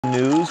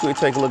News, we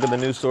take a look at the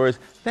news stories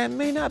that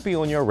may not be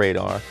on your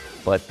radar,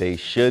 but they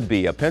should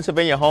be. A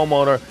Pennsylvania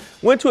homeowner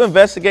went to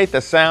investigate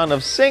the sound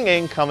of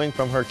singing coming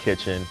from her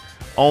kitchen,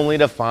 only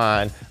to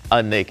find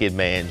a naked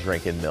man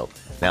drinking milk.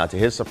 Now, to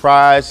his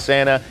surprise,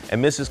 Santa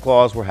and Mrs.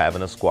 Claus were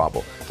having a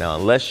squabble. Now,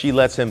 unless she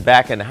lets him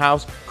back in the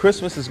house,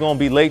 Christmas is going to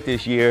be late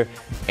this year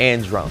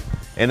and drunk.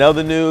 In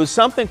other news,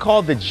 something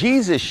called the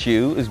Jesus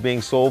Shoe is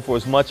being sold for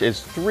as much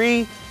as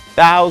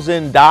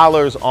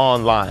 $3,000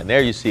 online.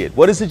 There you see it.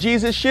 What is the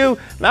Jesus Shoe?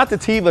 Not the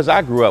Tevas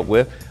I grew up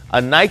with.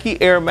 A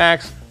Nike Air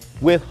Max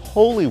with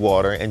holy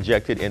water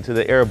injected into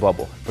the air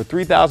bubble. For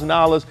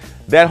 $3,000,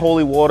 that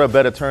holy water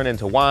better turn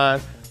into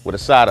wine with a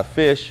side of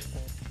fish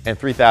and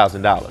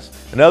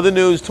 $3,000. In other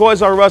news,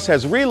 Toys R Us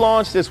has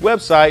relaunched its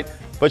website,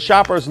 but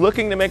shoppers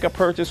looking to make a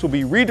purchase will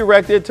be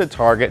redirected to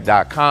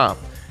Target.com.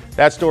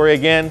 That story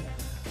again,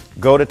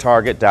 go to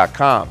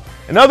Target.com.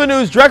 In other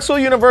news, Drexel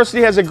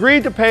University has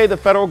agreed to pay the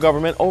federal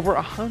government over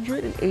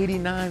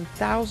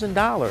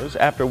 $189,000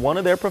 after one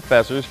of their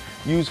professors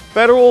used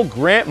federal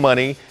grant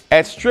money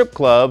at strip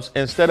clubs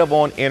instead of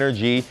on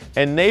energy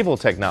and naval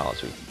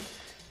technology.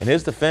 In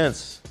his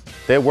defense,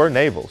 there were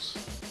navals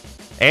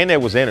and there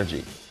was energy,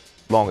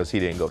 as long as he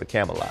didn't go to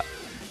Camelot.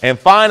 And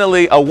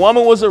finally, a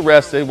woman was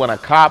arrested when a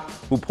cop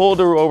who pulled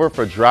her over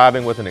for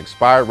driving with an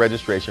expired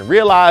registration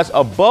realized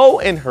a bow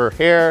in her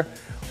hair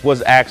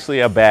was actually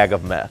a bag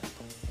of meth.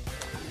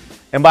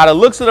 And by the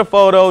looks of the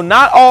photo,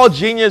 not all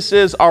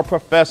geniuses are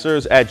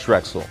professors at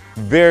Drexel.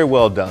 Very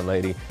well done,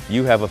 lady.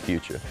 You have a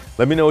future.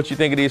 Let me know what you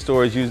think of these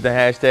stories. Use the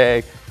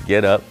hashtag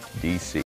GetUpDC.